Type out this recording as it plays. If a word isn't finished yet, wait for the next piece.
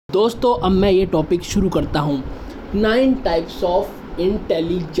दोस्तों अब मैं ये टॉपिक शुरू करता हूँ। 9 types of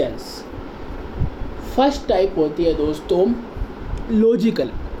intelligence. First type होती है दोस्तों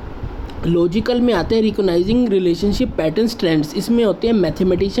लॉजिकल में आते हैं रिकॉग्नाइजिंग रिलेशनशिप पैटर्न्स ट्रेंड्स। इसमें होते हैं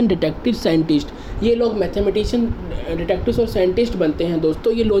मैथमेटिशियन, डिटेक्टिव, साइंटिस्ट। ये लोग मैथमेटिशियन, डिटेक्टिव्स और साइंटिस्ट बनते हैं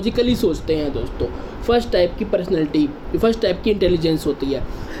दोस्तों। ये लॉजिकली सोचते हैं दोस्तों। फर्स्ट टाइप की पर्सनैलिटी, फर्स्ट टाइप की इंटेलिजेंस होती है।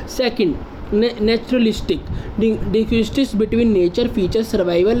 सेकंड नेचुरलिस्टिक, डिक्विस्टिस between nature feature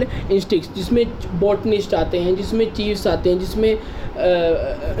survival instincts, जिसमें बॉटनिस्ट आते हैं, जिसमें चीफ्स आते हैं, जिसमें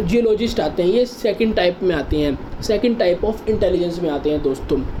जियोलॉजिस्ट आते हैं। ये सेकंड टाइप में आते हैं, सेकंड टाइप ऑफ इंटेलिजेंस में आते हैं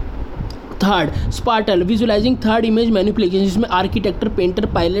दोस्तों। Third स्पार्टल, visualising third image manipulation, जिसमें architecture, painter,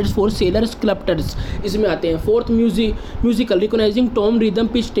 pilots, four sellers, sculptors इसमें आते हैं। Fourth musical, recognising tone, rhythm,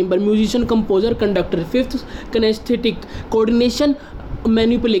 pitch, timber, musician, composer, conductor. Fifth kinaesthetic, coordination,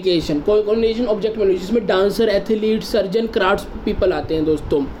 manipulation, object manipulation, जिसमें dancer, athlete, surgeon, crafts people आते हैं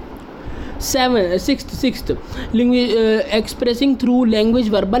दोस्तों। Sixth expressing through language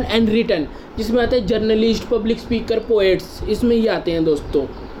verbal and written, जिसमें आते हैं जर्नलिस्ट, पब्लिक स्पीकर, पोएट्स, इसमें ये आते हैं दोस्तों।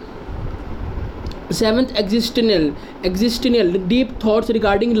 Seventh existential, deep thoughts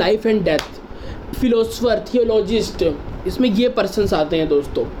regarding life and death, philosopher, theologist, इसमें ये पर्सन्स आते हैं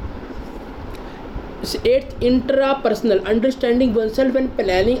दोस्तों। Eighth intrapersonal, understanding oneself and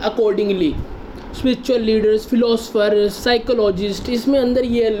planning accordingly, spiritual leaders, philosopher, psychologist, इसमें अंदर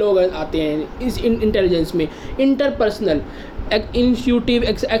ये लोग आते हैं इस इंटेलिजेंस में। Interpersonal, institutive,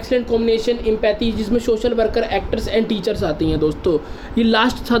 excellent combination, empathy, जिसमें social worker, actors and teachers आती हैं दोस्तों। ये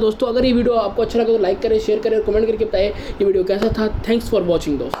लास्ट था दोस्तों। अगर ये वीडियो आपको अच्छा लगा तो लाइक करें, शेयर करें और कमेंट करके बताएं ये वीडियो कैसा था। थैंक्स फॉर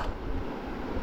वॉचिंग दोस्तों।